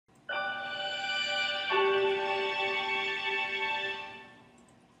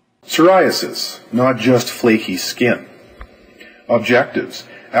Psoriasis, not just flaky skin. Objectives.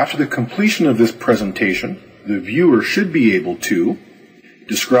 After the completion of this presentation, the viewer should be able to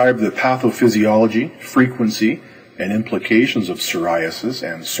describe the pathophysiology, frequency, and implications of psoriasis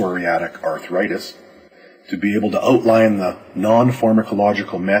and psoriatic arthritis, to be able to outline the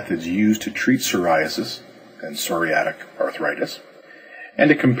non-pharmacological methods used to treat psoriasis and psoriatic arthritis, and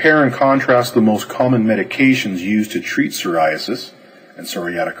to compare and contrast the most common medications used to treat psoriasis and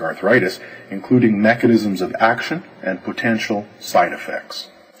psoriatic arthritis, including mechanisms of action and potential side effects.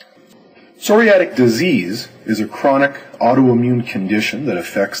 Psoriatic disease is a chronic autoimmune condition that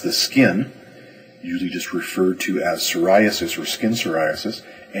affects the skin, usually just referred to as psoriasis or skin psoriasis,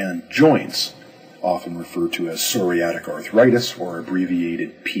 and joints, often referred to as psoriatic arthritis or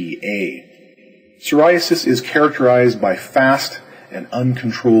abbreviated PA. Psoriasis is characterized by fast and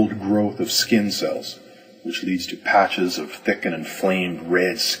uncontrolled growth of skin cells, which leads to patches of thick and inflamed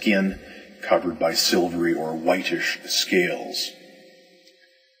red skin covered by silvery or whitish scales.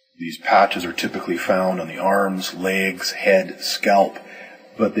 These patches are typically found on the arms, legs, head, scalp,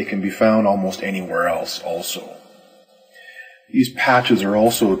 but they can be found almost anywhere else also. These patches are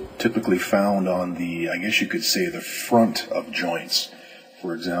also typically found on the, I guess you could say, the front of joints.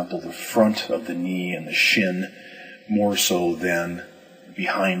 For example, the front of the knee and the shin, more so than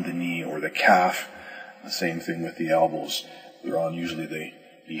behind the knee or the calf. The same thing with the elbows. They're on usually the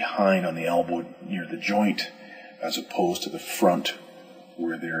behind on the elbow near the joint, as opposed to the front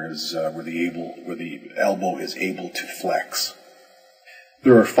where the elbow is able to flex.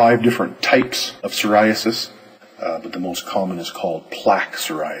 There are 5 different types of psoriasis, but the most common is called plaque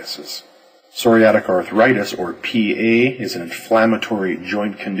psoriasis. Psoriatic arthritis, or PA, is an inflammatory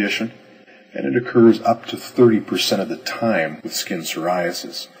joint condition, and it occurs up to 30% of the time with skin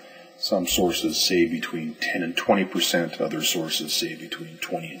psoriasis. Some sources say between 10 and 20%, other sources say between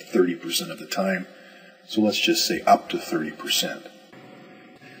 20 and 30% of the time, so let's just say up to 30%.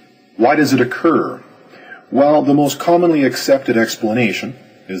 Why does it occur? Well, the most commonly accepted explanation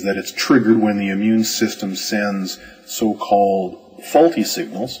is that it's triggered when the immune system sends so-called faulty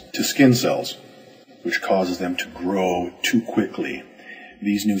signals to skin cells, which causes them to grow too quickly.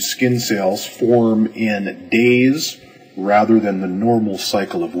 These new skin cells form in days rather than the normal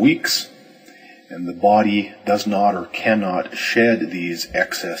cycle of weeks, and the body does not or cannot shed these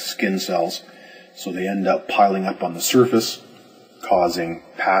excess skin cells, so they end up piling up on the surface, causing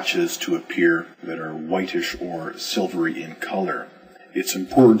patches to appear that are whitish or silvery in color. It's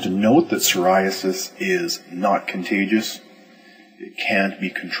important to note that psoriasis is not contagious. It can't be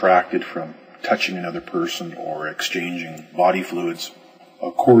contracted from touching another person or exchanging body fluids.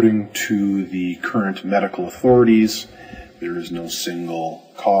 According to the current medical authorities, there is no single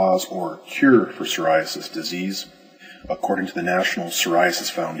cause or cure for psoriasis disease. According to the National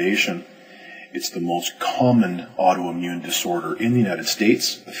Psoriasis Foundation, it's the most common autoimmune disorder in the United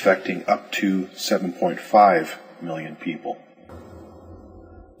States, affecting up to 7.5 million people.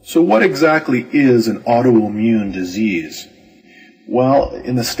 So what exactly is an autoimmune disease? Well,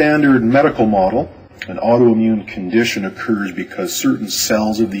 in the standard medical model, an autoimmune condition occurs because certain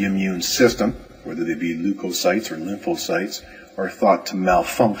cells of the immune system, whether they be leukocytes or lymphocytes, are thought to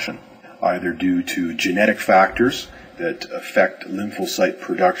malfunction, either due to genetic factors that affect lymphocyte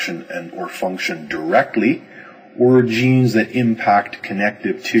production and or function directly, or genes that impact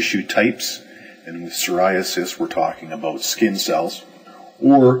connective tissue types, and with psoriasis we're talking about skin cells,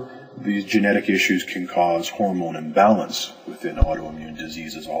 or these genetic issues can cause hormone imbalance within autoimmune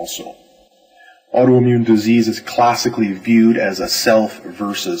diseases also. Autoimmune disease is classically viewed as a self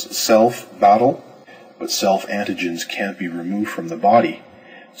versus self battle, but self-antigens can't be removed from the body,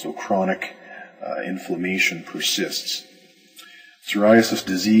 so chronic inflammation persists. Psoriasis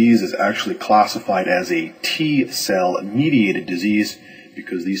disease is actually classified as a T-cell mediated disease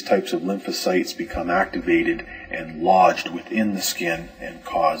because these types of lymphocytes become activated and lodged within the skin and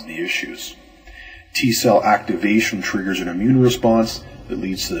cause the issues. T-cell activation triggers an immune response that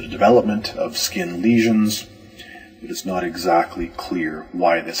leads to the development of skin lesions, but it's not exactly clear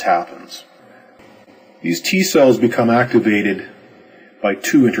why this happens. These T-cells become activated by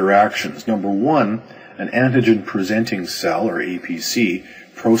 2 interactions. Number 1, an antigen-presenting cell, or APC,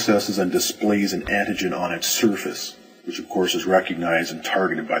 processes and displays an antigen on its surface, which of course is recognized and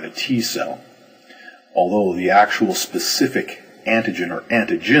targeted by the T-cell. Although the actual specific antigen or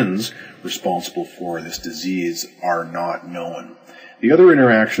antigens responsible for this disease are not known. The other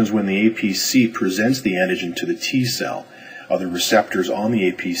interaction is when the APC presents the antigen to the T-cell. Other receptors on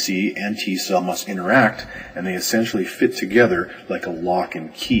the APC and T-cell must interact, and they essentially fit together like a lock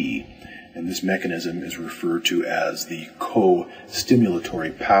and key. and this mechanism is referred to as the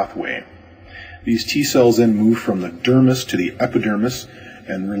co-stimulatory pathway. These T cells then move from the dermis to the epidermis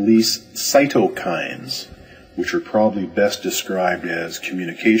and release cytokines, which are probably best described as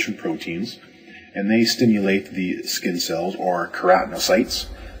communication proteins, and they stimulate the skin cells, or keratinocytes,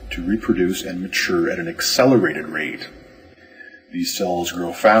 to reproduce and mature at an accelerated rate. These cells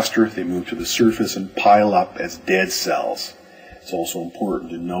grow faster, they move to the surface and pile up as dead cells. It's also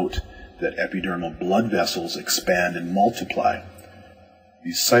important to note that epidermal blood vessels expand and multiply.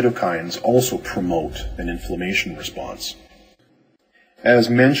 These cytokines also promote an inflammation response. As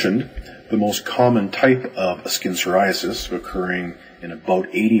mentioned, the most common type of skin psoriasis, occurring in about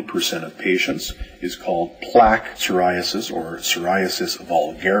 80% of patients, is called plaque psoriasis, or psoriasis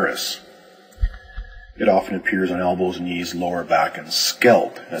vulgaris. It often appears on elbows, knees, lower back, and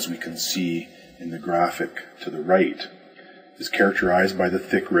scalp, as we can see in the graphic to the right. It's characterized by the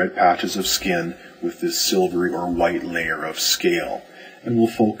thick red patches of skin with this silvery or white layer of scale, and we'll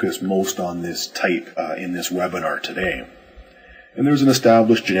focus most on this type in this webinar today. And there's an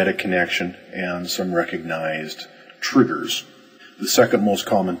established genetic connection and some recognized triggers. The second most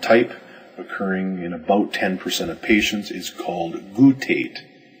common type, occurring in about 10% of patients, is called guttate,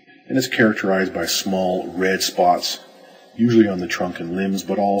 and is characterized by small red spots, usually on the trunk and limbs,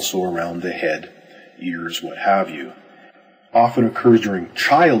 but also around the head, ears, what have you. Often occurs during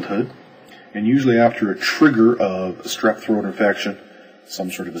childhood, and usually after a trigger of a strep throat infection, some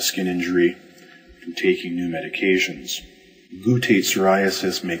sort of a skin injury, from taking new medications. Guttate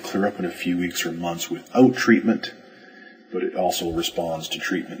psoriasis may clear up in a few weeks or months without treatment, but it also responds to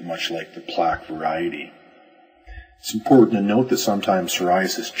treatment much like the plaque variety. It's important to note that sometimes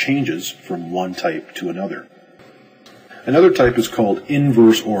psoriasis changes from one type to another. Another type is called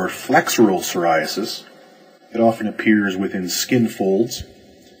inverse or flexural psoriasis. It often appears within skin folds,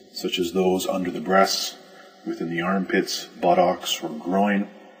 such as those under the breasts, within the armpits, buttocks, or groin.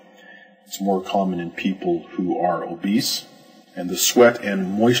 It's more common in people who are obese, and the sweat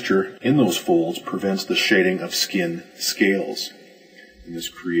and moisture in those folds prevents the shedding of skin scales, and this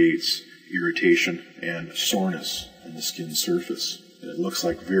creates irritation and soreness on the skin surface. And it looks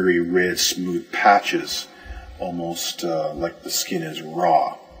like very red, smooth patches, almost like the skin is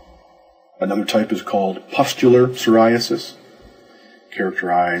raw. Another type is called pustular psoriasis,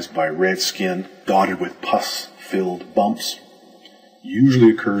 characterized by red skin dotted with pus-filled bumps.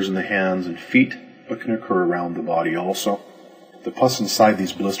 Usually occurs in the hands and feet, but can occur around the body also. The pus inside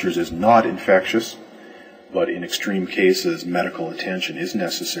these blisters is not infectious, but in extreme cases, medical attention is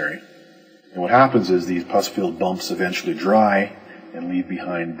necessary. And what happens is these pus-filled bumps eventually dry and leave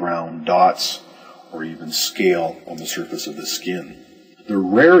behind brown dots or even scale on the surface of the skin. The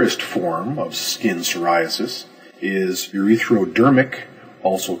rarest form of skin psoriasis is erythrodermic,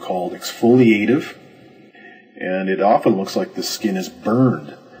 also called exfoliative, and it often looks like the skin is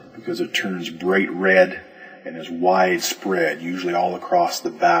burned because it turns bright red and is widespread, usually all across the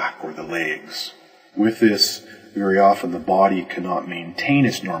back or the legs. With this, very often the body cannot maintain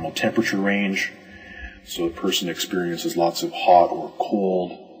its normal temperature range, so the person experiences lots of hot or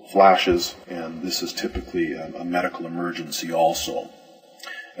cold flashes, and this is typically a medical emergency also.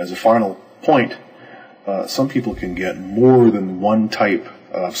 As a final point, some people can get more than one type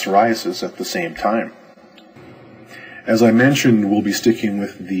of psoriasis at the same time. As I mentioned, we'll be sticking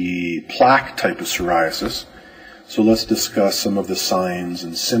with the plaque type of psoriasis, so let's discuss some of the signs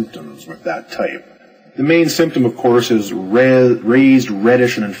and symptoms with that type. The main symptom, of course, is raised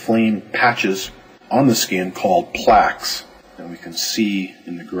reddish and inflamed patches on the skin called plaques, and we can see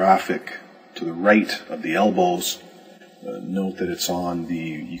in the graphic to the right of the elbows. Note that it's on the,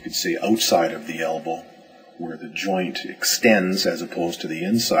 you could say, outside of the elbow, where the joint extends as opposed to the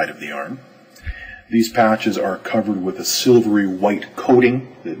inside of the arm. These patches are covered with a silvery white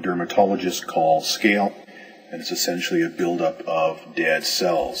coating that dermatologists call scale, and it's essentially a buildup of dead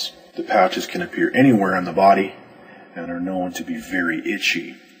cells. The patches can appear anywhere on the body and are known to be very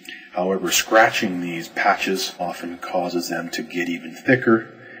itchy. However, scratching these patches often causes them to get even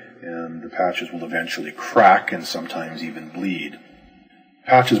thicker, and the patches will eventually crack and sometimes even bleed.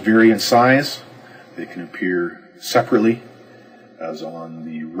 Patches vary in size. They can appear separately, as on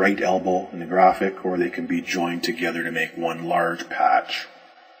the right elbow in the graphic, or they can be joined together to make one large patch.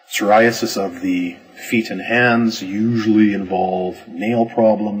 Psoriasis of the feet and hands usually involve nail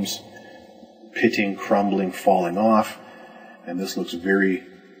problems, pitting, crumbling, falling off, and this looks very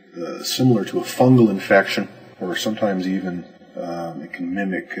similar to a fungal infection, or sometimes even it can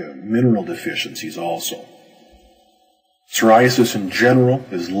mimic mineral deficiencies also. Psoriasis in general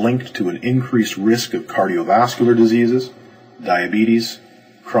is linked to an increased risk of cardiovascular diseases, diabetes,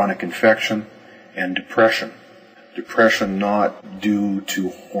 chronic infection, and depression. Depression not due to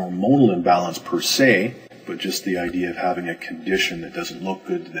hormonal imbalance per se, but just the idea of having a condition that doesn't look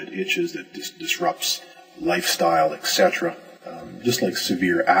good, that itches, that disrupts lifestyle, etc. Just like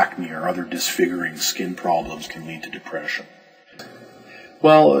severe acne or other disfiguring skin problems can lead to depression.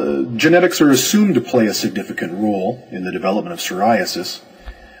 Well, genetics are assumed to play a significant role in the development of psoriasis,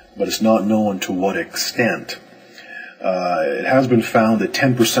 but it's not known to what extent. It has been found that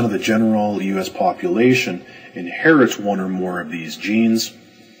 10% of the general U.S. population inherits one or more of these genes,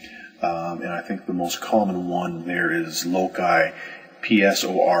 and I think the most common one there is loci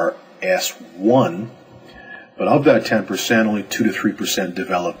PSORS1, but of that 10%, only 2 to 3%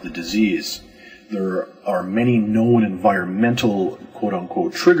 develop the disease. There are many known environmental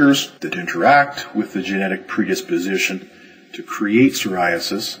quote-unquote triggers that interact with the genetic predisposition to create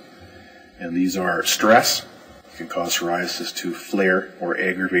psoriasis, and these are stress, can cause psoriasis to flare or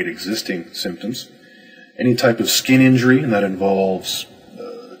aggravate existing symptoms. Any type of skin injury, and that involves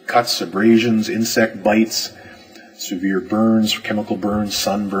cuts, abrasions, insect bites, severe burns, chemical burns,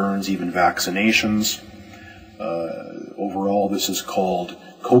 sunburns, even vaccinations. Overall, this is called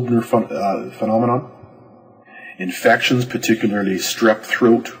Kobner phenomenon. Infections, particularly strep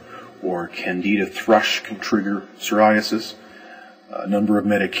throat or candida thrush, can trigger psoriasis. A number of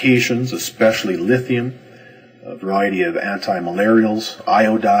medications, especially lithium, a variety of anti-malarials,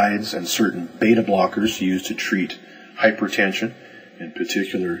 iodides, and certain beta blockers used to treat hypertension, in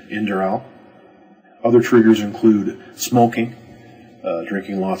particular Inderal. Other triggers include smoking,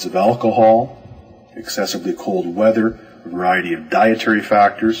 drinking lots of alcohol, excessively cold weather, a variety of dietary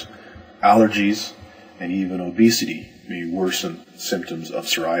factors, allergies, and even obesity may worsen symptoms of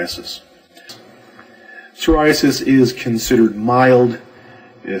psoriasis. Psoriasis is considered mild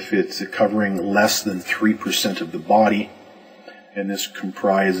if it's covering less than 3% of the body, and this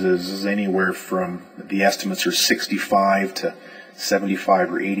comprises anywhere from, the estimates are 65 to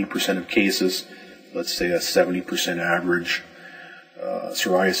 75 or 80% of cases, let's say a 70% average.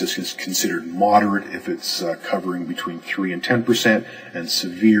 Psoriasis is considered moderate if it's covering between 3 and 10%, and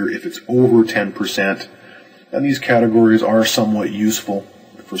severe if it's over 10%. And these categories are somewhat useful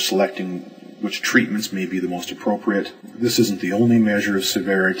for selecting which treatments may be the most appropriate. This isn't the only measure of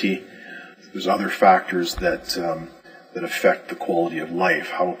severity. There's other factors that affect the quality of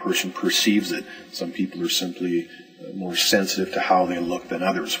life, how a person perceives it. Some people are simply more sensitive to how they look than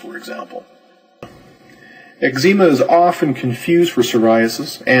others, for example. Eczema is often confused for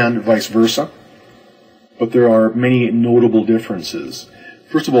psoriasis and vice versa, but there are many notable differences.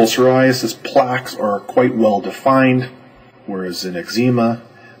 First of all, psoriasis plaques are quite well defined, whereas in eczema,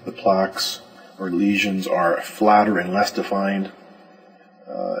 the plaques or lesions are flatter and less defined.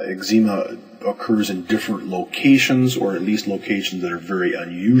 Eczema occurs in different locations, or at least locations that are very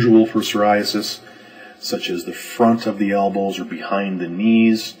unusual for psoriasis, such as the front of the elbows or behind the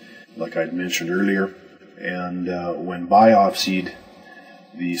knees, like I'd mentioned earlier. And when biopsied,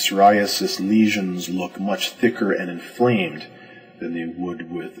 the psoriasis lesions look much thicker and inflamed than they would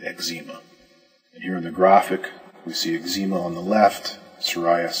with eczema. And here in the graphic, we see eczema on the left,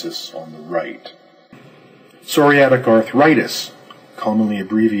 psoriasis on the right. Psoriatic arthritis, commonly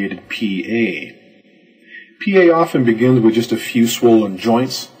abbreviated PA. PA often begins with just a few swollen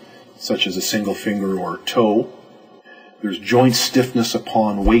joints, such as a single finger or toe. There's joint stiffness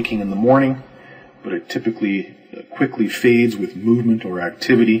upon waking in the morning, but it typically quickly fades with movement or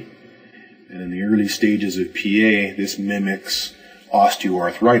activity. And in the early stages of PA, this mimics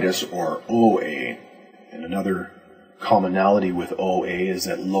osteoarthritis, or OA. And another commonality with OA is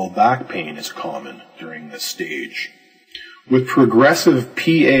that low back pain is common during this stage. With progressive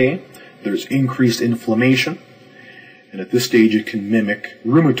PA, there's increased inflammation, and at this stage it can mimic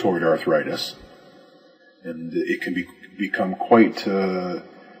rheumatoid arthritis, and it can become quite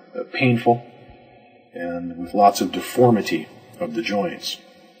painful and with lots of deformity of the joints.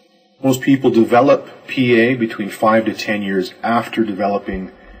 Most people develop PA between 5 to 10 years after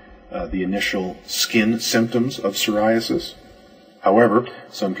developing the initial skin symptoms of psoriasis. However,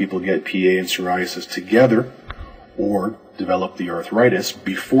 some people get PA and psoriasis together or develop the arthritis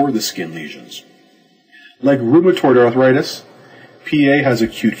before the skin lesions. Like rheumatoid arthritis, PA has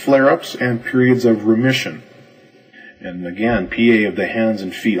acute flare-ups and periods of remission. And again, PA of the hands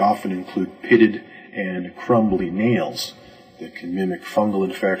and feet often include pitted and crumbly nails that can mimic fungal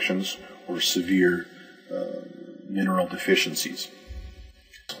infections or severe mineral deficiencies.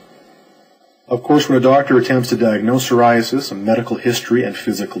 Of course, when a doctor attempts to diagnose psoriasis, a medical history and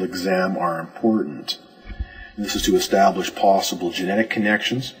physical exam are important. This is to establish possible genetic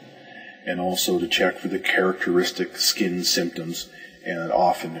connections and also to check for the characteristic skin symptoms and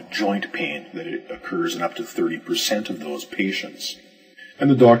often joint pain, that it occurs in up to 30% of those patients. And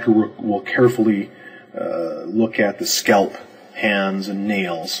the doctor will carefully look at the scalp, hands, and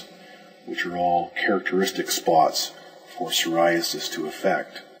nails, which are all characteristic spots for psoriasis to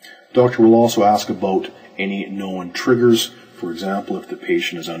affect. The doctor will also ask about any known triggers. For example, if the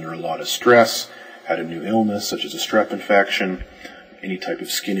patient is under a lot of stress, had a new illness such as a strep infection, any type of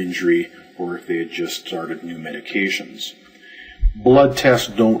skin injury, or if they had just started new medications. Blood tests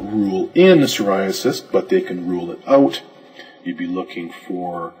don't rule in psoriasis, but they can rule it out. You'd be looking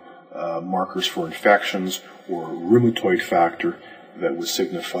for markers for infections or rheumatoid factor that would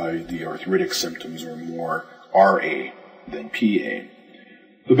signify the arthritic symptoms are more RA than PA.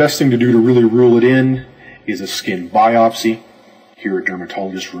 The best thing to do to really rule it in is a skin biopsy. Here a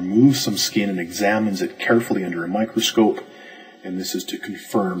dermatologist removes some skin and examines it carefully under a microscope, and this is to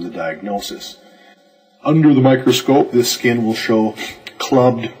confirm the diagnosis. Under the microscope, this skin will show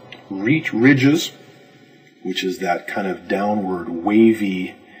clubbed ridges, which is that kind of downward,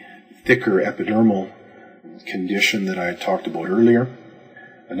 wavy, thicker epidermal condition that I had talked about earlier.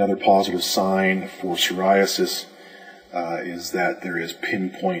 Another positive sign for psoriasis is that there is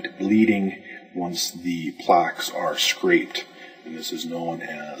pinpoint bleeding once the plaques are scraped, and this is known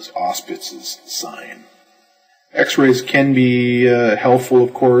as Auspitz's sign. X-rays can be helpful,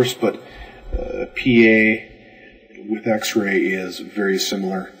 of course, but PA with X-ray is very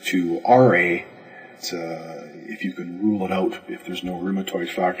similar to RA. If you can rule it out, if there's no rheumatoid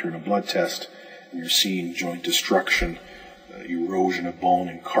factor in a blood test, and you're seeing joint destruction, erosion of bone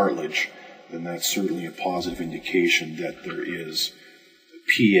and cartilage, then that's certainly a positive indication that there is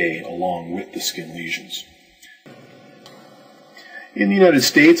PA along with the skin lesions. In the United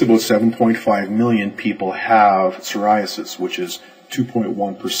States, about 7.5 million people have psoriasis, which is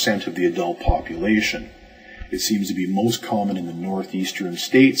 2.1% of the adult population. It seems to be most common in the northeastern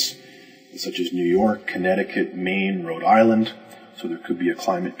states, such as New York, Connecticut, Maine, Rhode Island, so there could be a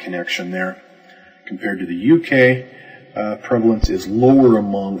climate connection there. Compared to the UK, prevalence is lower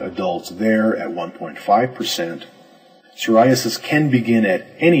among adults there at 1.5%. Psoriasis can begin at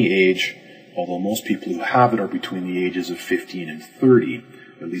any age, although most people who have it are between the ages of 15 and 30.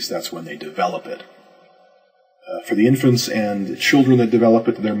 At least that's when they develop it. For the infants and children that develop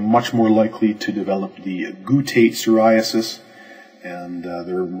it, they're much more likely to develop the guttate psoriasis, and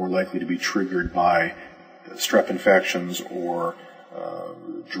they're more likely to be triggered by strep infections or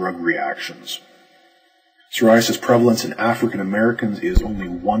drug reactions. Psoriasis prevalence in African Americans is only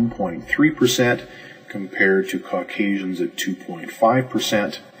 1.3% compared to Caucasians at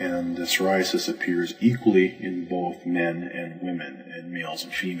 2.5%, and psoriasis appears equally in both men and women, and males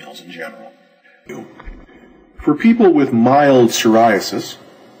and females in general. For people with mild psoriasis,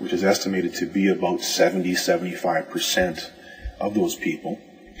 which is estimated to be about 70-75% of those people,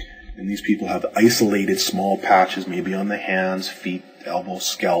 and these people have isolated small patches, maybe on the hands, feet, elbows,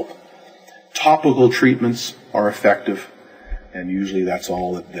 scalp, topical treatments are effective, and usually that's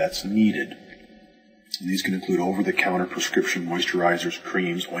all that's needed. And these can include over-the-counter prescription moisturizers,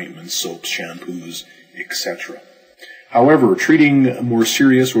 creams, ointments, soaps, shampoos, etc. However, treating more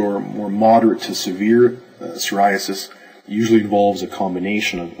serious or more moderate to severe psoriasis usually involves a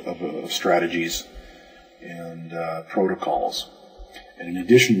combination of strategies and protocols. And in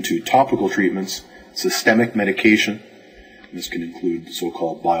addition to topical treatments, systemic medication, this can include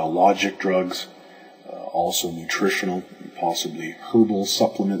so-called biologic drugs, also nutritional, possibly herbal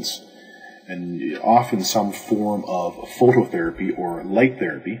supplements, and often some form of phototherapy or light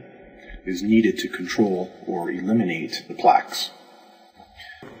therapy is needed to control or eliminate the plaques.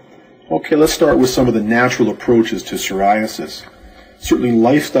 Okay, let's start with some of the natural approaches to psoriasis. Certainly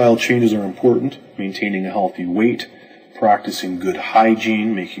lifestyle changes are important, maintaining a healthy weight, practicing good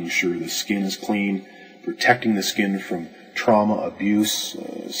hygiene, making sure the skin is clean, protecting the skin from trauma, abuse,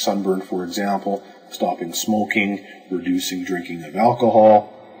 sunburn for example, stopping smoking, reducing drinking of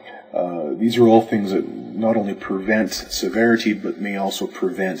alcohol. These are all things that not only prevent severity but may also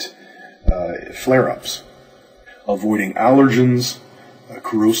prevent flare-ups. Avoiding allergens,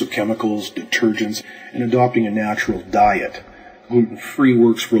 corrosive chemicals, detergents, and adopting a natural diet. Gluten-free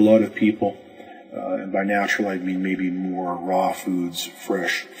works for a lot of people, and by natural I mean maybe more raw foods,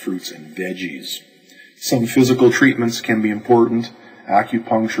 fresh fruits and veggies. Some physical treatments can be important.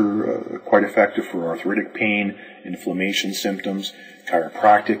 Acupuncture, quite effective for arthritic pain, inflammation symptoms.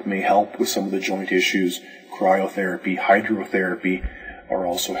 Chiropractic may help with some of the joint issues. Cryotherapy, hydrotherapy are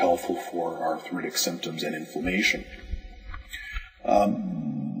also helpful for arthritic symptoms and inflammation.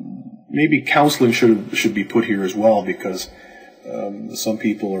 Maybe counseling should be put here as well, because some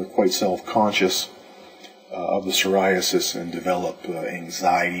people are quite self-conscious of the psoriasis and develop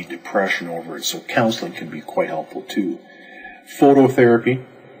anxiety, depression over it. So counseling can be quite helpful too. Phototherapy,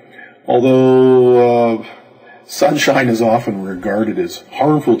 although sunshine is often regarded as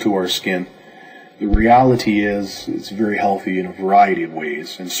harmful to our skin, the reality is it's very healthy in a variety of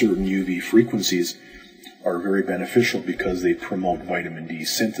ways, and certain UV frequencies are very beneficial because they promote vitamin D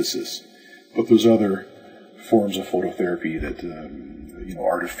synthesis. But there's other forms of phototherapy that,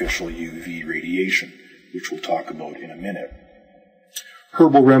 artificial UV radiation, which we'll talk about in a minute.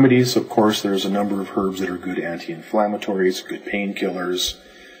 Herbal remedies, of course, there's a number of herbs that are good anti-inflammatories, good painkillers,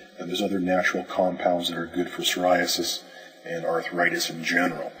 and there's other natural compounds that are good for psoriasis and arthritis in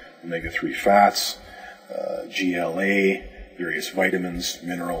general. Omega-3 fats, GLA, various vitamins,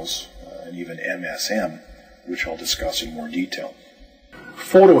 minerals, and even MSM, which I'll discuss in more detail.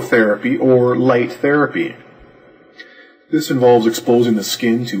 Phototherapy or light therapy. This involves exposing the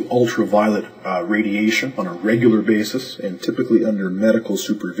skin to ultraviolet radiation on a regular basis and typically under medical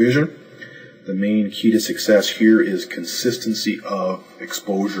supervision. The main key to success here is consistency of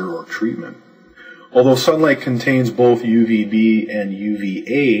exposure or treatment. Although sunlight contains both UVB and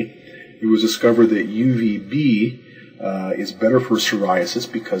UVA, it was discovered that UVB is better for psoriasis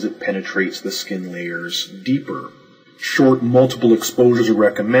because it penetrates the skin layers deeper. Short multiple exposures are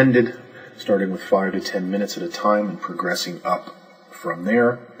recommended, starting with 5 to 10 minutes at a time and progressing up from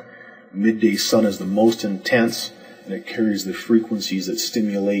there. Midday sun is the most intense, and it carries the frequencies that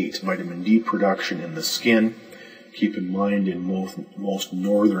stimulate vitamin D production in the skin. Keep in mind, in most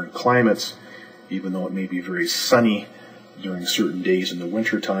northern climates, even though it may be very sunny during certain days in the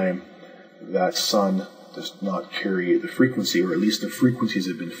wintertime, that sun does not carry the frequency, or at least the frequencies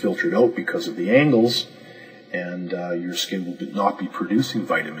have been filtered out because of the angles, and your skin will not be producing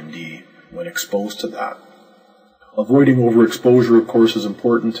vitamin D when exposed to that. Avoiding overexposure, of course, is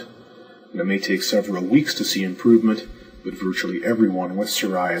important, and it may take several weeks to see improvement, but virtually everyone with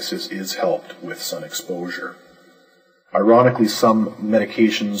psoriasis is helped with sun exposure. Ironically, some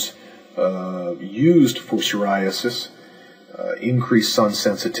medications used for psoriasis increase sun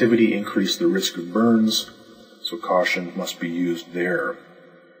sensitivity, increase the risk of burns, so caution must be used there.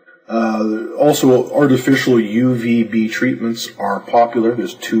 Also, artificial UVB treatments are popular.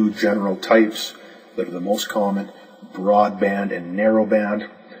 There's two general types that are the most common, broadband and narrowband.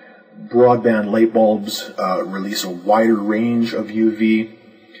 Broadband light bulbs release a wider range of UV.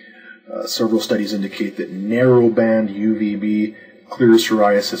 Several studies indicate that narrowband UVB clears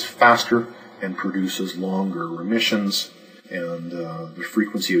psoriasis faster and produces longer remissions, and the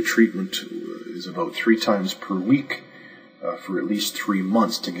frequency of treatment is about 3 times per week for at least 3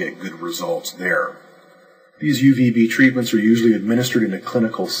 months to get good results there. These UVB treatments are usually administered in a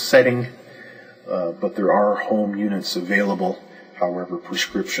clinical setting, but there are home units available. However,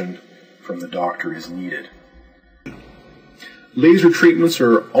 prescription from the doctor is needed. Laser treatments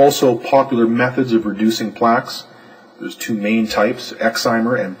are also popular methods of reducing plaques. There's 2 main types,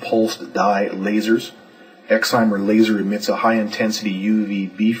 excimer and pulsed dye lasers. Excimer laser emits a high-intensity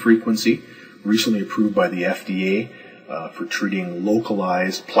UVB frequency, recently approved by the FDA for treating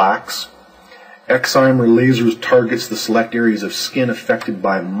localized plaques. Excimer lasers targets the select areas of skin affected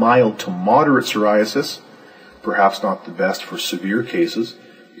by mild to moderate psoriasis, perhaps not the best for severe cases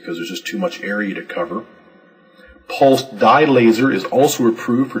because there's just too much area to cover. Pulsed dye laser is also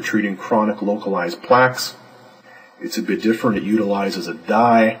approved for treating chronic localized plaques. It's a bit different. It utilizes a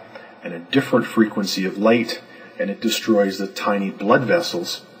dye and a different frequency of light, and it destroys the tiny blood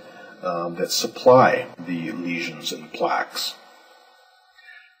vessels that supply the lesions and plaques.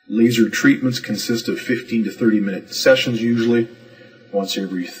 Laser treatments consist of 15 to 30 minute sessions usually, once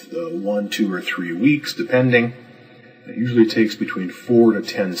every 1, 2, or 3 weeks depending. It usually takes between 4 to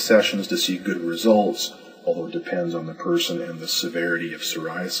 10 sessions to see good results, although it depends on the person and the severity of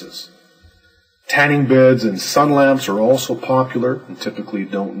psoriasis. Tanning beds and sun lamps are also popular and typically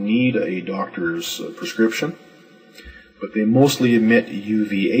don't need a doctor's prescription, but they mostly emit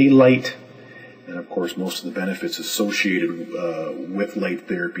UVA light, and of course most of the benefits associated with light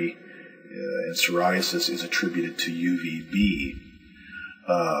therapy and psoriasis is attributed to UVB.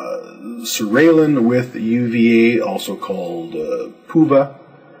 Psoralen with UVA, also called PUVA.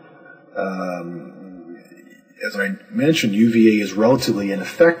 As I mentioned, UVA is relatively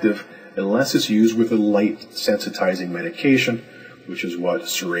ineffective unless it's used with a light sensitizing medication, which is what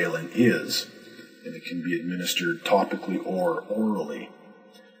psoralen is, and it can be administered topically or orally.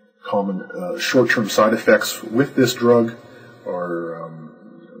 Common short-term side effects with this drug are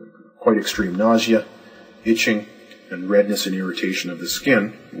quite extreme nausea, itching, and redness and irritation of the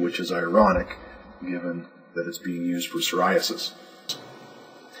skin, which is ironic given that it's being used for psoriasis.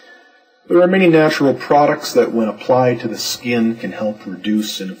 There are many natural products that, when applied to the skin, can help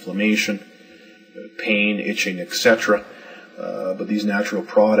reduce inflammation, pain, itching, etc. But these natural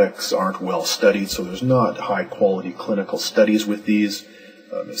products aren't well studied, so there's not high-quality clinical studies with these.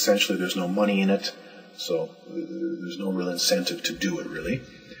 Essentially, there's no money in it, so there's no real incentive to do it, really.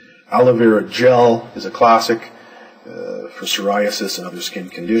 Aloe vera gel is a classic for psoriasis and other skin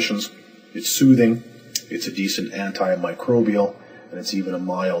conditions. It's soothing, it's a decent antimicrobial, and it's even a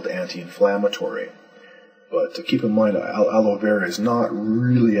mild anti-inflammatory. But keep in mind, aloe vera is not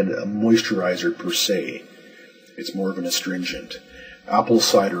really a moisturizer per se. It's more of an astringent. Apple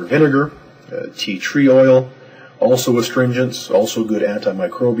cider vinegar, tea tree oil, also astringents, also good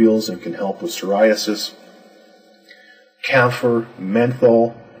antimicrobials and can help with psoriasis. Camphor,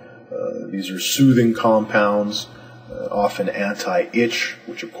 menthol, these are soothing compounds, often anti-itch,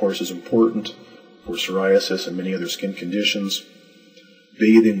 which of course is important for psoriasis and many other skin conditions.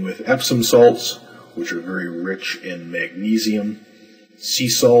 Bathing with Epsom salts, which are very rich in magnesium. Sea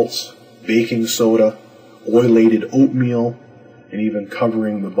salts, baking soda, oilated oatmeal, and even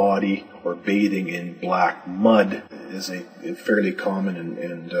covering the body or bathing in black mud is a fairly common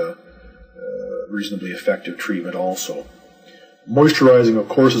and reasonably effective treatment also. Moisturizing, of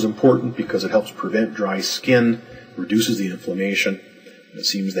course, is important because it helps prevent dry skin, reduces the inflammation. And it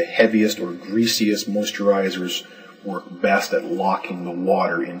seems the heaviest or greasiest moisturizers work best at locking the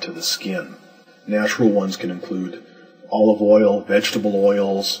water into the skin. Natural ones can include olive oil, vegetable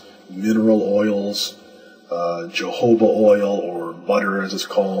oils, mineral oils, jojoba oil, or butter as it's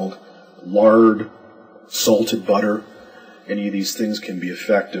called, lard, salted butter. Any of these things can be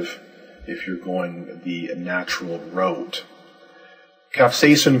effective if you're going the natural route.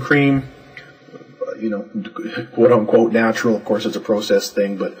 Capsaicin cream, quote unquote natural, of course it's a processed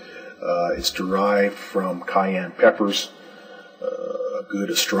thing, but it's derived from cayenne peppers,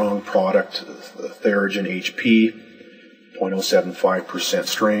 a strong product, Theragen HP, 0.075%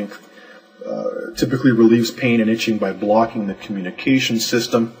 strength. Typically relieves pain and itching by blocking the communication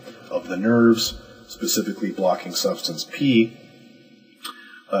system of the nerves, specifically blocking substance P.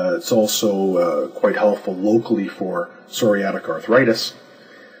 It's also quite helpful locally for psoriatic arthritis,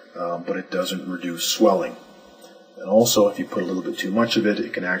 but it doesn't reduce swelling. And also, if you put a little bit too much of it,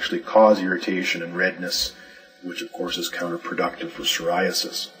 it can actually cause irritation and redness, which of course is counterproductive for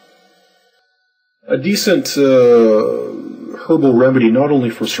psoriasis. A decent herbal remedy, not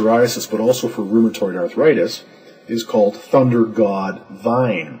only for psoriasis but also for rheumatoid arthritis, is called Thunder God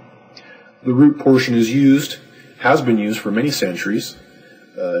Vine. The root portion has been used for many centuries,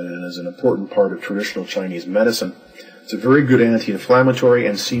 and is an important part of traditional Chinese medicine. It's a very good anti-inflammatory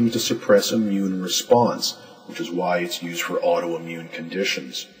and seems to suppress immune response, which is why it's used for autoimmune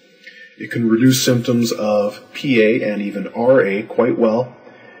conditions. It can reduce symptoms of PA and even RA quite well.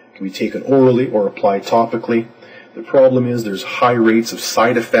 It can be taken orally or applied topically. The problem is there's high rates of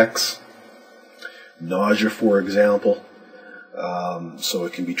side effects, nausea for example, so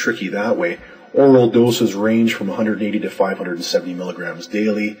it can be tricky that way. Oral doses range from 180 to 570 milligrams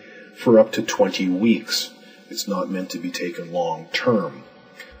daily for up to 20 weeks. It's not meant to be taken long term.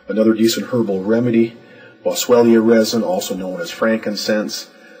 Another decent herbal remedy, Boswellia resin, also known as frankincense.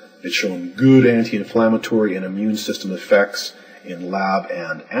 It's shown good anti-inflammatory and immune system effects in lab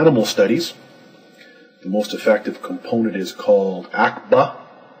and animal studies. The most effective component is called ACBA.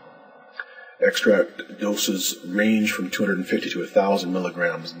 Extract doses range from 250 to 1,000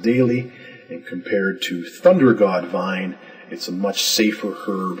 milligrams daily, and compared to Thunder God Vine, it's a much safer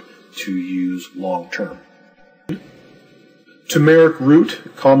herb to use long term. Turmeric root,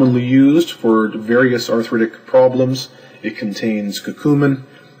 commonly used for various arthritic problems. It contains curcumin,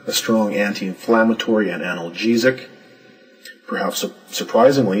 a strong anti-inflammatory and analgesic. Perhaps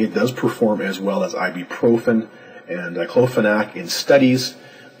surprisingly, it does perform as well as ibuprofen and diclofenac in studies,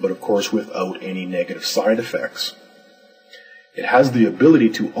 but of course without any negative side effects. It has the ability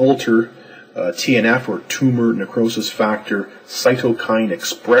to alter TNF, or tumor necrosis factor, cytokine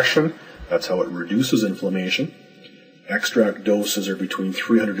expression. That's how it reduces inflammation. Extract doses are between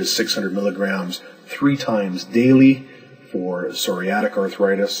 300 to 600 milligrams 3 times daily for psoriatic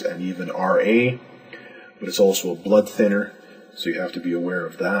arthritis and even RA, but it's also a blood thinner, so you have to be aware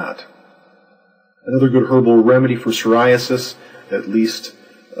of that. Another good herbal remedy for psoriasis, at least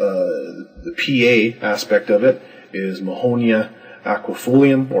the PA aspect of it, is Mahonia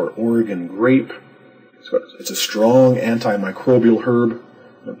aquifolium, or Oregon grape. It's a strong antimicrobial herb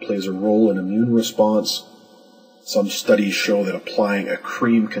and plays a role in immune response. Some studies show that applying a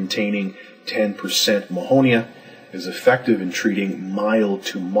cream containing 10% Mahonia is effective in treating mild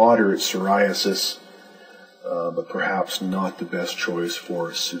to moderate psoriasis. but perhaps not the best choice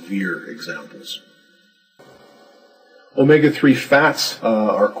for severe examples. Omega-3 fats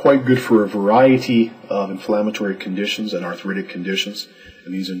are quite good for a variety of inflammatory conditions and arthritic conditions,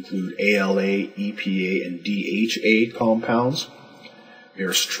 and these include ALA, EPA, and DHA compounds. They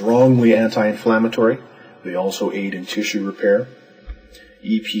are strongly anti-inflammatory. They also aid in tissue repair.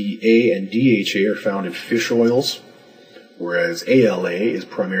 EPA and DHA are found in fish oils, whereas ALA is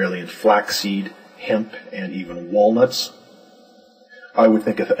primarily in flaxseed, hemp, and even walnuts. I would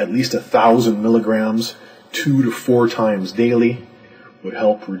think at least 1,000 milligrams 2 to 4 times daily would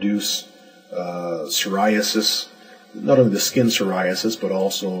help reduce psoriasis, not only the skin psoriasis, but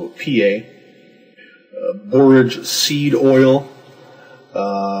also PA. Borage seed oil,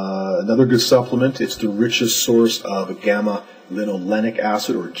 another good supplement. It's the richest source of gamma-linolenic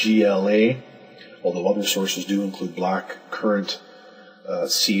acid, or GLA, although other sources do include black currant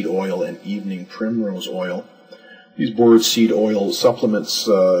seed oil and evening primrose oil. These borage seed oil supplements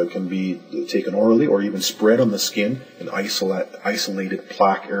can be taken orally or even spread on the skin in isolated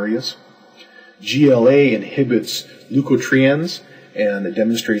plaque areas. GLA inhibits leukotrienes and it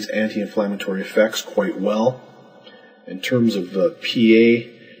demonstrates anti-inflammatory effects quite well. In terms of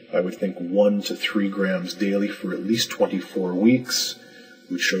PA, I would think 1 to 3 grams daily for at least 24 weeks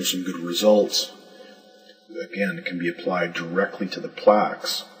would show some good results. Again, it can be applied directly to the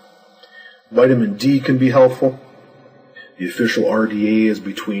plaques. Vitamin D can be helpful. The official RDA is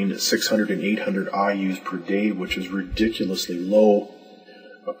between 600 and 800 IUs per day, which is ridiculously low.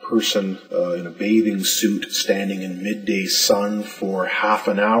 A person in a bathing suit standing in midday sun for half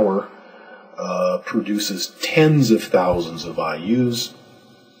an hour produces tens of thousands of IUs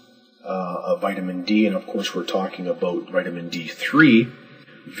of vitamin D, and of course we're talking about vitamin D3,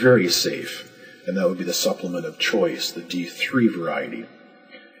 very safe, and that would be the supplement of choice, the D3 variety.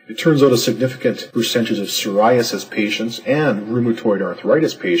 It turns out a significant percentage of psoriasis patients and rheumatoid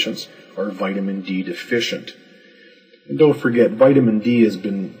arthritis patients are vitamin D deficient. And don't forget, vitamin D has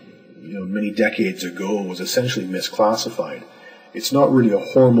been, many decades ago, was essentially misclassified. It's not really a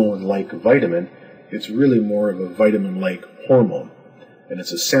hormone-like vitamin, it's really more of a vitamin-like hormone, and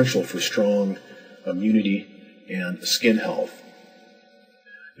it's essential for strong immunity and skin health.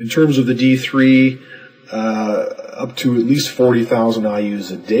 In terms of the D3, up to at least 40,000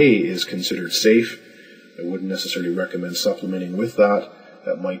 IUs a day is considered safe. I wouldn't necessarily recommend supplementing with that.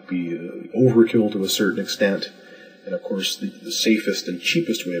 That might be overkill to a certain extent. And of course, the safest and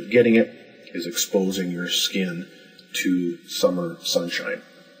cheapest way of getting it is exposing your skin to summer sunshine.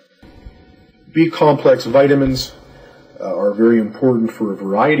 B-complex vitamins are very important for a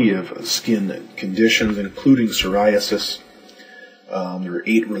variety of skin conditions, including psoriasis. There are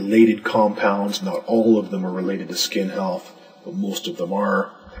 8 related compounds. Not all of them are related to skin health, but most of them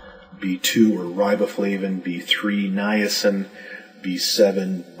are. B2 or riboflavin, B3 niacin,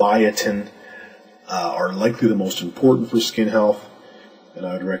 B7 biotin are likely the most important for skin health, and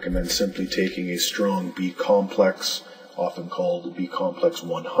I would recommend simply taking a strong B complex, often called B complex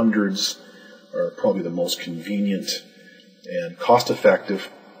 100s, are probably the most convenient and cost-effective.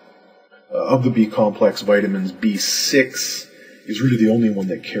 Of the B complex vitamins, B6 is really the only one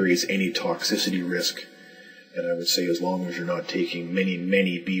that carries any toxicity risk, and I would say as long as you're not taking many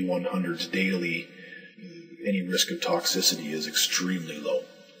B100s daily, any risk of toxicity is extremely low.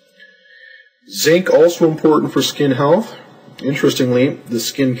 Zinc, also important for skin health. Interestingly, the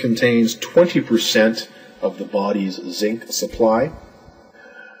skin contains 20% of the body's zinc supply.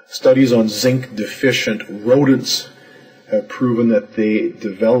 Studies on zinc-deficient rodents have proven that they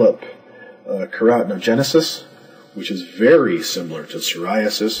develop keratinogenesis, which is very similar to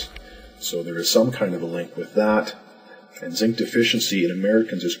psoriasis, so there is some kind of a link with that. And zinc deficiency in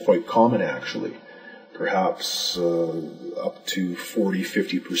Americans is quite common, actually. Perhaps up to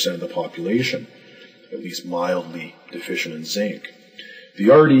 40-50% of the population, at least mildly deficient in zinc. The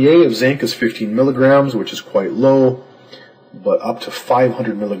RDA of zinc is 15 milligrams, which is quite low, but up to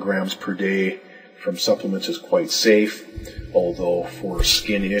 500 milligrams per day from supplements is quite safe, although for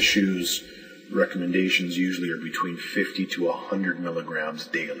skin issues, recommendations usually are between 50 to 100 milligrams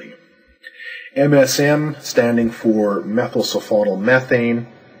daily. MSM, standing for methylsulfonyl-methane,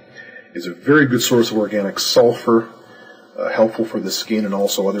 is a very good source of organic sulfur, helpful for the skin and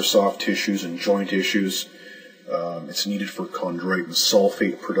also other soft tissues and joint issues. It's needed for chondroitin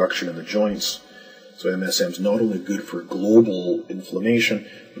sulfate production in the joints. So MSM is not only good for global inflammation,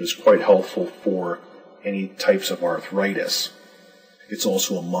 but is quite helpful for any types of arthritis. It's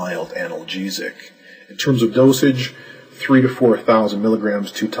also a mild analgesic. In terms of dosage, 3,000 to 4,000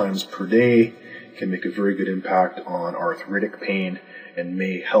 milligrams 2 times per day can make a very good impact on arthritic pain and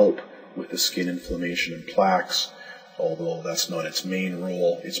may help with the skin inflammation and plaques, although that's not its main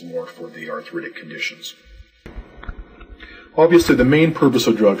role. It's more for the arthritic conditions. Obviously, the main purpose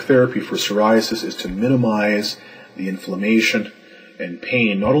of drug therapy for psoriasis is to minimize the inflammation and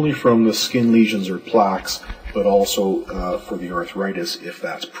pain, not only from the skin lesions or plaques, but also for the arthritis if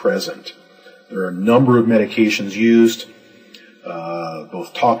that's present. There are a number of medications used,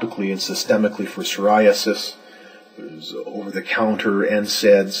 both topically and systemically for psoriasis. There's over-the-counter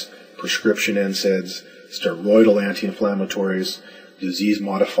NSAIDs, prescription NSAIDs, steroidal anti-inflammatories,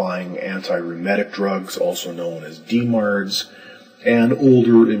 disease-modifying anti-rheumatic drugs, also known as DMARDs, and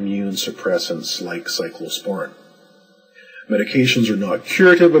older immune suppressants like cyclosporin. Medications are not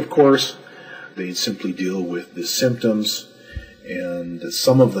curative, of course. They simply deal with the symptoms, and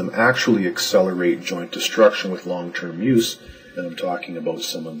some of them actually accelerate joint destruction with long-term use, and I'm talking about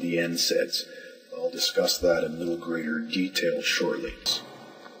some of the NSAIDs. I'll discuss that in a little greater detail shortly.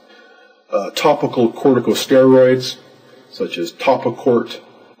 Topical corticosteroids, such as Topicort,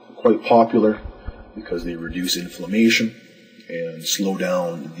 are quite popular because they reduce inflammation and slow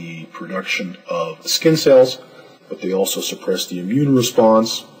down the production of skin cells, but they also suppress the immune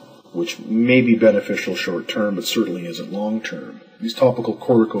response, which may be beneficial short-term, but certainly isn't long-term. These topical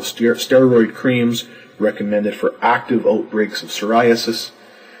corticosteroid creams recommended for active outbreaks of psoriasis.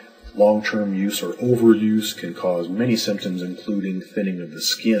 Long-term use or overuse can cause many symptoms, including thinning of the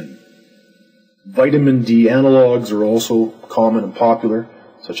skin. Vitamin D analogs are also common and popular,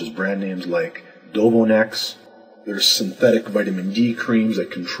 such as brand names like Dovonex. There's synthetic vitamin D creams that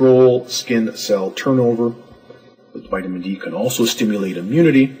control skin cell turnover. But vitamin D can also stimulate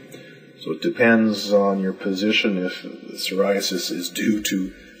immunity, so it depends on your position if psoriasis is due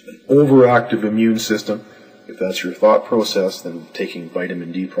to an overactive immune system. If that's your thought process, then taking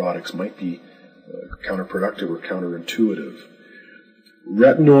vitamin D products might be counterproductive or counterintuitive.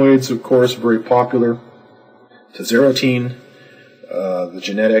 Retinoids, of course, very popular. Tazarotene, the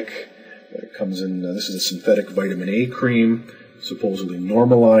genetic, comes in, this is a synthetic vitamin A cream, supposedly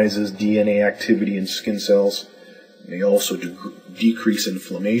normalizes DNA activity in skin cells. It may also decrease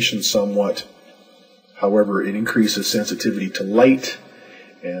inflammation somewhat. However, it increases sensitivity to light,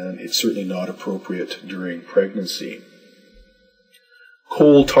 and it's certainly not appropriate during pregnancy.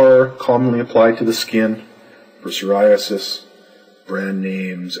 Coal tar, commonly applied to the skin for psoriasis. Brand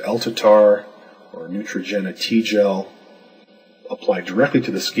names Eltatar or Neutrogena T-Gel, applied directly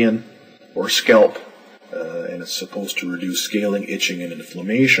to the skin or scalp, and it's supposed to reduce scaling, itching, and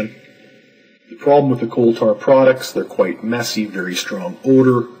inflammation. The problem with the coal tar products, they're quite messy, very strong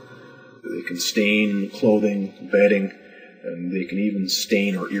odor. They can stain clothing, bedding, and they can even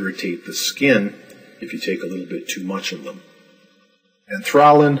stain or irritate the skin if you take a little bit too much of them.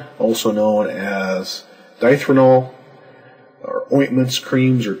 Anthralin, also known as dithranol, are ointments,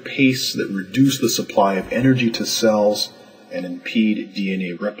 creams, or pastes that reduce the supply of energy to cells and impede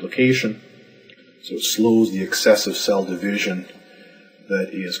DNA replication. So it slows the excessive cell division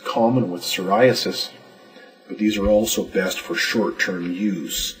that is common with psoriasis, but these are also best for short-term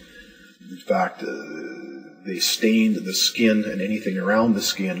use. In fact, they stain the skin and anything around the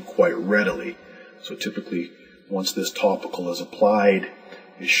skin quite readily. So typically, once this topical is applied,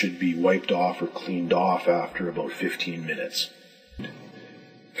 it should be wiped off or cleaned off after about 15 minutes.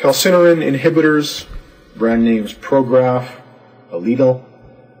 Calcineurin inhibitors, brand names Prograf, Alidol,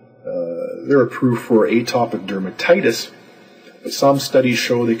 they're approved for atopic dermatitis, but some studies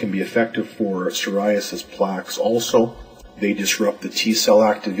show they can be effective for psoriasis plaques also. They disrupt the T-cell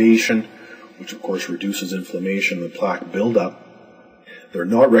activation, which of course reduces inflammation and plaque buildup. They're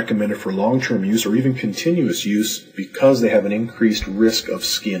not recommended for long-term use or even continuous use because they have an increased risk of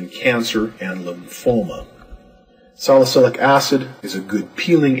skin cancer and lymphoma. Salicylic acid is a good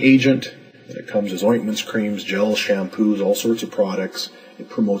peeling agent, and it comes as ointments, creams, gels, shampoos, all sorts of products. It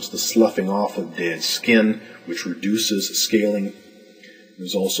promotes the sloughing off of dead skin, which reduces scaling.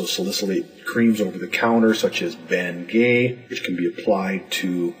 There's also salicylate creams over the counter, such as Bengay, which can be applied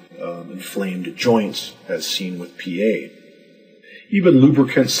to inflamed joints, as seen with PA. Even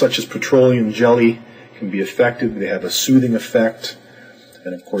lubricants such as petroleum jelly can be effective. They have a soothing effect,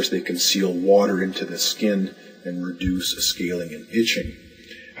 and of course they can seal water into the skin and reduce scaling and itching.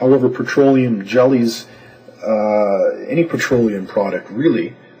 However, petroleum jellies, any petroleum product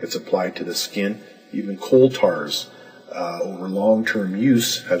really that's applied to the skin, even coal tars, over long-term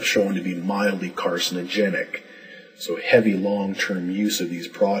use have shown to be mildly carcinogenic. So heavy long-term use of these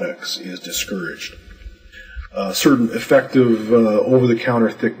products is discouraged. Certain effective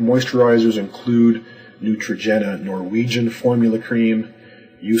over-the-counter thick moisturizers include Neutrogena Norwegian Formula Cream,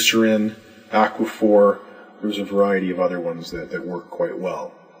 Eucerin, Aquaphor. There's a variety of other ones that work quite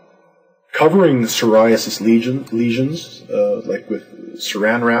well. Covering psoriasis lesions, like with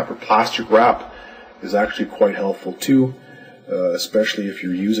saran wrap or plastic wrap, is actually quite helpful too, especially if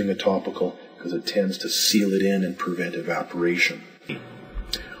you're using a topical, because it tends to seal it in and prevent evaporation.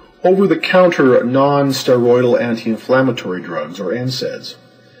 Over-the-counter non-steroidal anti-inflammatory drugs, or NSAIDs.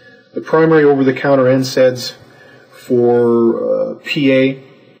 The primary over-the-counter NSAIDs for PA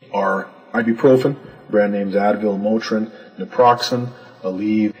are ibuprofen, brand names Advil, Motrin, naproxen,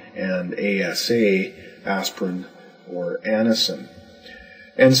 Aleve, and ASA, aspirin or Anacin.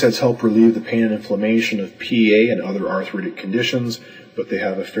 NSAIDs help relieve the pain and inflammation of PA and other arthritic conditions, but they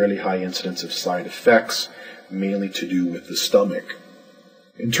have a fairly high incidence of side effects, mainly to do with the stomach.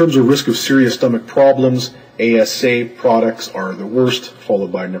 In terms of risk of serious stomach problems, ASA products are the worst,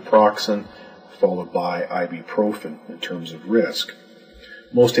 followed by naproxen, followed by ibuprofen in terms of risk.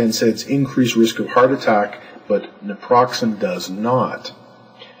 Most NSAIDs increase risk of heart attack, but naproxen does not.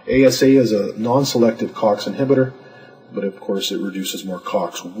 ASA is a non-selective COX inhibitor, but of course it reduces more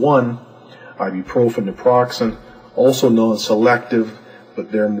COX-1. Ibuprofen, naproxen, also non-selective,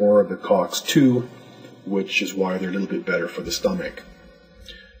 but they're more of the COX-2, which is why they're a little bit better for the stomach.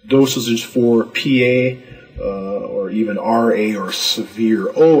 Dosages for PA, or even RA or severe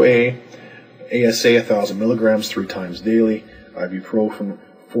OA, ASA 1,000 milligrams 3 times daily, ibuprofen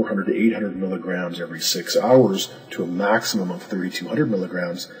 400 to 800 milligrams every 6 hours to a maximum of 3,200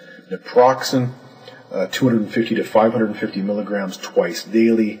 milligrams, naproxen 250 to 550 milligrams twice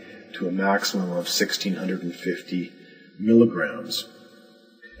daily to a maximum of 1,650 milligrams.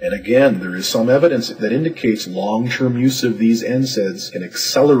 And again, there is some evidence that indicates long-term use of these NSAIDs can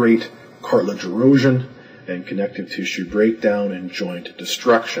accelerate cartilage erosion and connective tissue breakdown and joint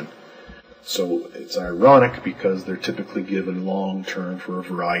destruction. So it's ironic because they're typically given long-term for a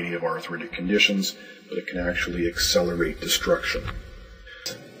variety of arthritic conditions, but it can actually accelerate destruction.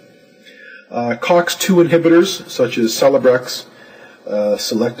 COX-2 inhibitors, such as Celebrex,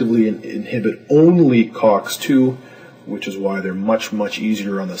 selectively inhibit only COX-2, which is why they're much, much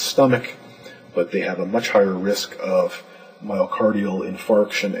easier on the stomach, but they have a much higher risk of myocardial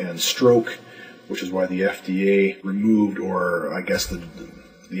infarction and stroke, which is why the FDA removed, or I guess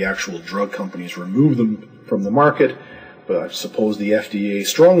the actual drug companies removed them from the market, but I suppose the FDA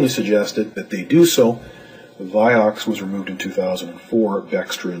strongly suggested that they do so. Vioxx was removed in 2004,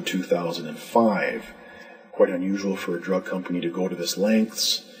 Bextra in 2005. Quite unusual for a drug company to go to this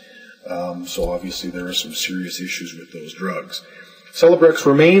lengths. So obviously there are some serious issues with those drugs. Celebrex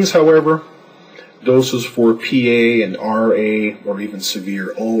remains, however. Doses for PA and RA or even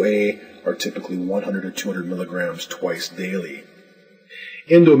severe OA are typically 100 to 200 milligrams twice daily.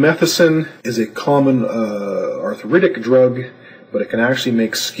 Indomethacin is a common arthritic drug, but it can actually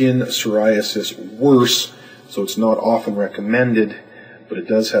make skin psoriasis worse, so it's not often recommended, but it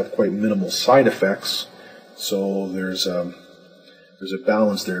does have quite minimal side effects. So there's a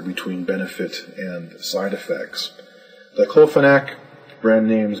balance there between benefit and side effects. Diclofenac, brand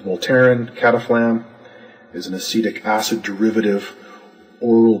names Voltaren, Cataflam, is an acetic acid derivative.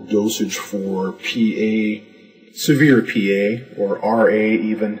 Oral dosage for PA, severe PA, or RA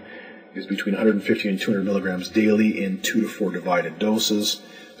even, is between 150 and 200 milligrams daily in 2 to 4 divided doses.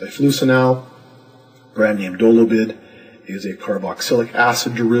 Diflucinal, brand name Dolobid, is a carboxylic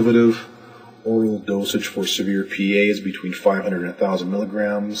acid derivative. Oral dosage for severe PA is between 500 and 1,000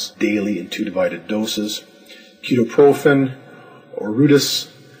 milligrams daily in 2 divided doses. Ketoprofen, or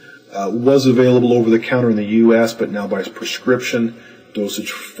Rutus, was available over the counter in the U.S., but now by prescription.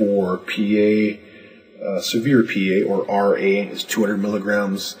 Dosage for PA, severe PA, or RA, is 200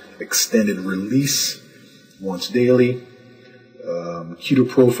 milligrams extended release once daily.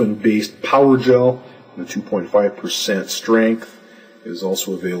 Ketoprofen-based power gel, the 2.5% strength, is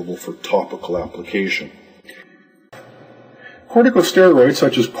also available for topical application. Corticosteroids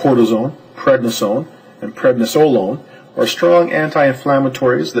such as cortisone, prednisone, and prednisolone are strong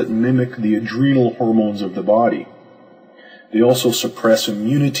anti-inflammatories that mimic the adrenal hormones of the body. They also suppress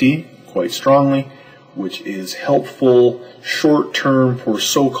immunity quite strongly, which is helpful short-term for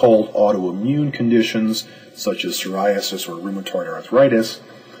so-called autoimmune conditions such as psoriasis or rheumatoid arthritis,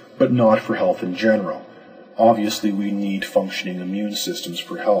 but not for health in general. Obviously, we need functioning immune systems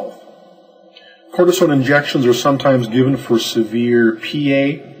for health. Cortisone injections are sometimes given for severe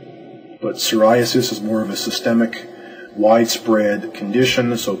PA, but psoriasis is more of a systemic, widespread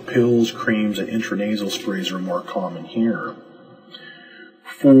condition, so pills, creams, and intranasal sprays are more common here.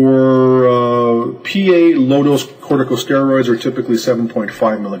 For PA, low-dose corticosteroids are typically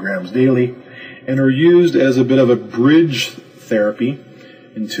 7.5 milligrams daily and are used as a bit of a bridge therapy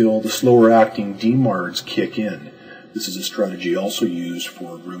until the slower-acting DMARDs kick in. This is a strategy also used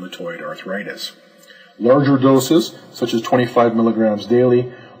for rheumatoid arthritis. Larger doses, such as 25 milligrams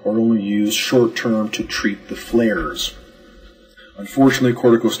daily, are only used short-term to treat the flares. Unfortunately,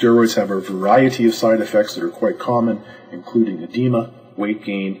 corticosteroids have a variety of side effects that are quite common, including edema, weight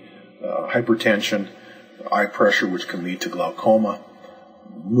gain, hypertension, eye pressure, which can lead to glaucoma,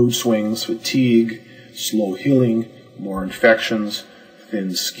 mood swings, fatigue, slow healing, more infections,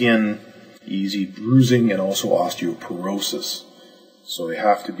 thin skin, easy bruising, and also osteoporosis. So they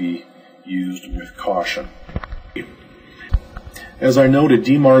have to be used with caution. As I noted,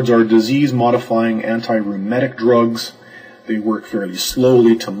 DMARDs are disease-modifying anti-rheumatic drugs. They work fairly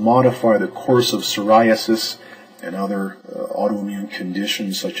slowly to modify the course of psoriasis and other autoimmune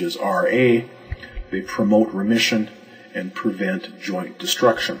conditions such as RA. They promote remission and prevent joint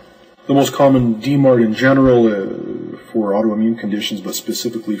destruction. The most common DMARD in general for autoimmune conditions, but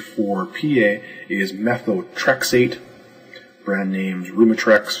specifically for PA, is methotrexate, brand names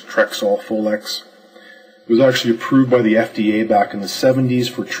Rheumatrex, Trexol, Folex. It was actually approved by the FDA back in the 70s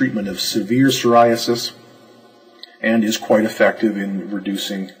for treatment of severe psoriasis and is quite effective in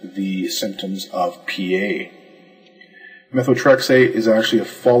reducing the symptoms of PA. Methotrexate is actually a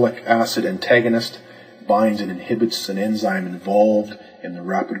folic acid antagonist, binds and inhibits an enzyme involved in the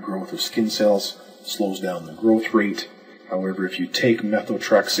rapid growth of skin cells, slows down the growth rate. However, if you take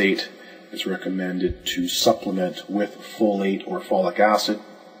methotrexate, it's recommended to supplement with folate or folic acid.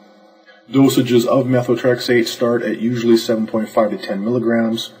 Dosages of methotrexate start at usually 7.5 to 10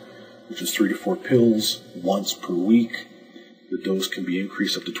 milligrams, which is 3 to 4 pills once per week. The dose can be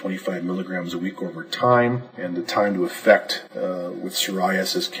increased up to 25 milligrams a week over time, and the time to effect with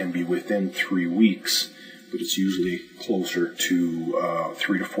psoriasis can be within 3 weeks, but it's usually closer to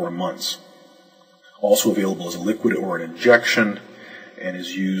 3 to 4 months. Also available as a liquid or an injection, and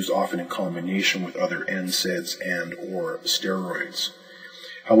is used often in combination with other NSAIDs and or steroids.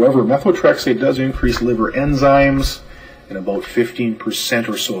 However, methotrexate does increase liver enzymes in about 15%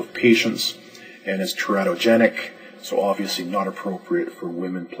 or so of patients, and is teratogenic, so obviously not appropriate for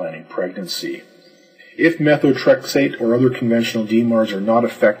women planning pregnancy. If methotrexate or other conventional DMARDs are not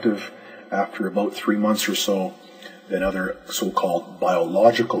effective after about 3 months or so, then other so-called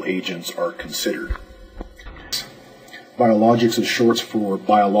biological agents are considered. Biologics is short for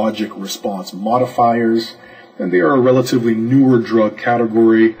biologic response modifiers, and they are a relatively newer drug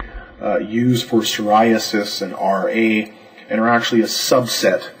category used for psoriasis and RA, and are actually a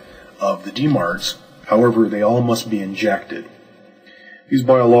subset of the DMARDs. However, they all must be injected. These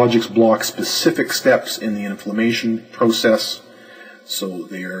biologics block specific steps in the inflammation process, so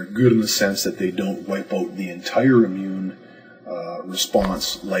they are good in the sense that they don't wipe out the entire immune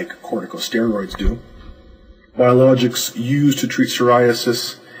response like corticosteroids do. Biologics used to treat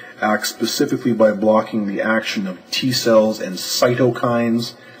psoriasis act specifically by blocking the action of T cells and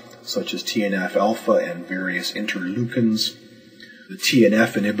cytokines, such as TNF-alpha and various interleukins. The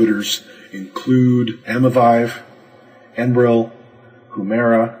TNF inhibitors include Amivive, Enbrel,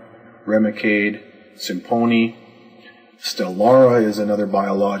 Humira, Remicade, Simponi. Stelara is another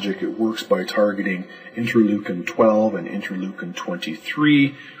biologic. It works by targeting interleukin 12 and interleukin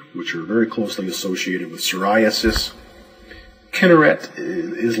 23, which are very closely associated with psoriasis. Kineret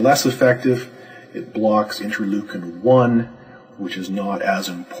is less effective. It blocks interleukin 1, which is not as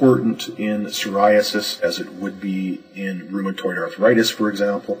important in psoriasis as it would be in rheumatoid arthritis, for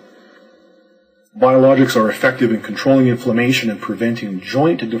example. Biologics are effective in controlling inflammation and preventing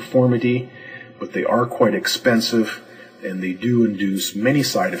joint deformity, but they are quite expensive, and they do induce many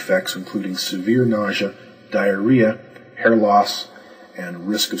side effects, including severe nausea, diarrhea, hair loss, and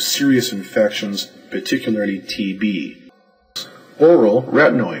risk of serious infections, particularly TB. Oral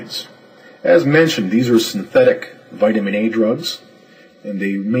retinoids. As mentioned, these are synthetic vitamin A drugs, and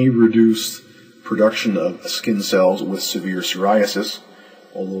they may reduce production of skin cells with severe psoriasis,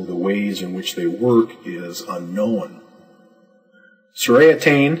 although the ways in which they work is unknown.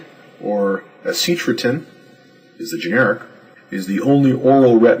 Psoriatane, or acitretin, is the generic, is the only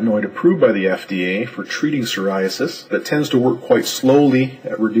oral retinoid approved by the FDA for treating psoriasis that tends to work quite slowly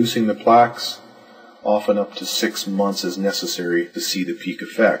at reducing the plaques. Often up to 6 months is necessary to see the peak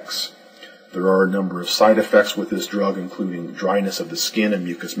effects. There are a number of side effects with this drug, including dryness of the skin and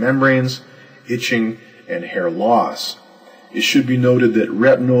mucous membranes, itching, and hair loss. It should be noted that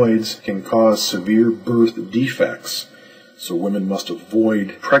retinoids can cause severe birth defects, so women must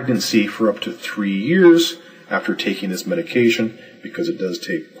avoid pregnancy for up to 3 years after taking this medication, because it does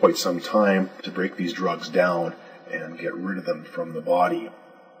take quite some time to break these drugs down and get rid of them from the body.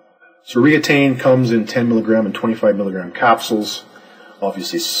 Psoriatane comes in 10 milligram and 25 milligram capsules.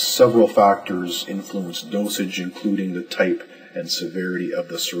 Obviously, several factors influence dosage, including the type and severity of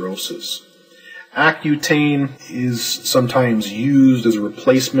the cirrhosis. Accutane is sometimes used as a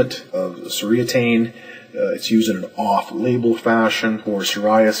replacement of soriatane. It's used in an off-label fashion for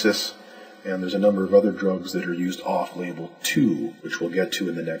psoriasis, and there's a number of other drugs that are used off-label too, which we'll get to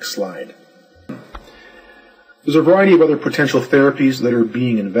in the next slide. There's a variety of other potential therapies that are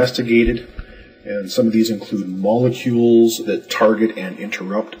being investigated, and some of these include molecules that target and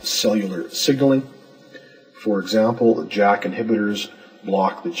interrupt cellular signaling. For example, JAK inhibitors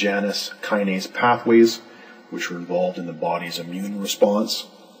block the Janus kinase pathways, which are involved in the body's immune response.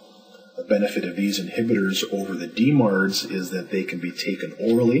 A benefit of these inhibitors over the DMARDs is that they can be taken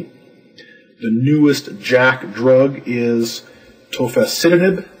orally. The newest JAK drug is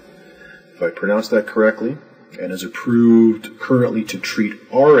tofacitinib, if I pronounced that correctly, and is approved currently to treat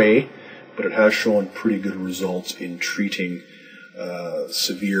RA, but it has shown pretty good results in treating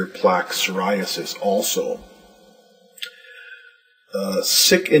severe plaque psoriasis also.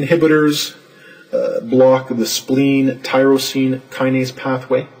 SYK inhibitors block the spleen tyrosine kinase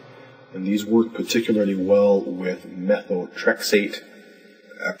pathway, and these work particularly well with methotrexate.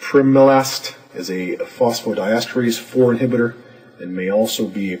 Apremilast is a phosphodiesterase 4 inhibitor and may also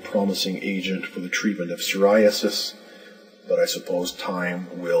be a promising agent for the treatment of psoriasis, but I suppose time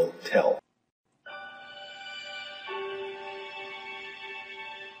will tell.